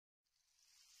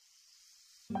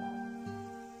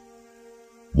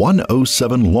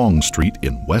107 Long Street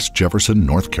in West Jefferson,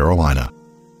 North Carolina.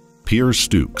 Pier,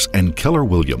 Stukes and Keller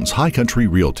Williams High Country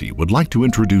Realty would like to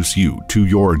introduce you to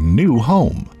your new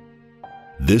home.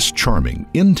 This charming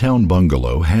in-town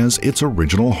bungalow has its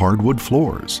original hardwood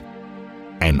floors,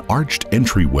 an arched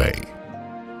entryway,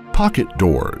 pocket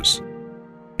doors,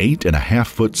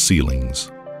 8.5-foot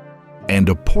ceilings, and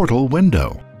a portal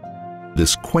window.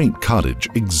 This quaint cottage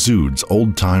exudes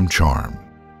old-time charm.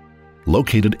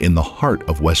 Located in the heart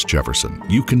of West Jefferson,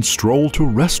 you can stroll to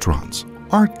restaurants,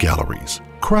 art galleries,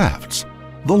 crafts,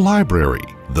 the library,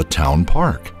 the town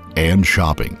park, and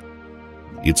shopping.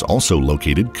 It's also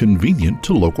located convenient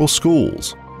to local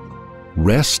schools.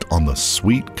 Rest on the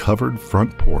sweet covered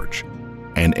front porch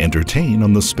and entertain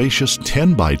on the spacious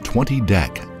 10 by 20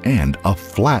 deck and a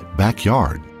flat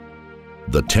backyard.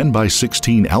 The 10 by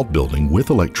 16 outbuilding with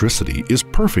electricity is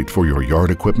perfect for your yard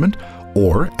equipment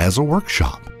or as a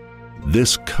workshop.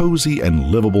 This cozy and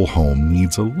livable home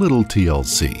needs a little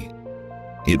TLC.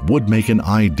 It would make an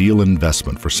ideal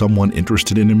investment for someone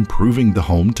interested in improving the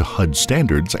home to HUD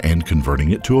standards and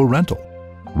converting it to a rental.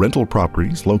 Rental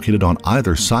properties located on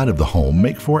either side of the home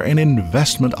make for an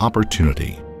investment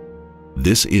opportunity.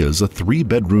 This is a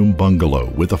 3-bedroom bungalow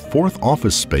with a 4th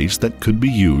office space that could be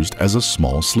used as a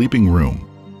small sleeping room.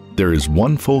 There is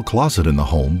one full closet in the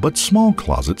home, but small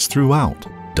closets throughout.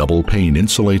 Double-pane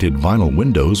insulated vinyl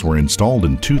windows were installed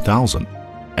in 2000,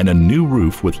 and a new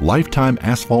roof with lifetime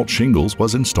asphalt shingles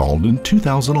was installed in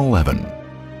 2011.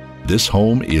 This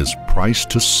home is priced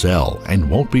to sell and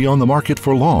won't be on the market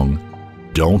for long.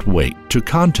 Don't wait to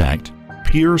contact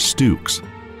Pier, Stukes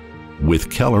with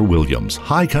Keller Williams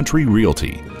High Country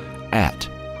Realty at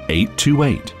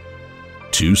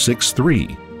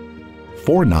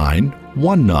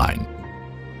 828-263-4919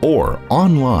 or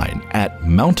online at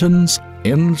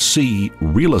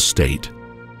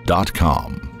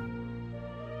mountainsncrealestate.com.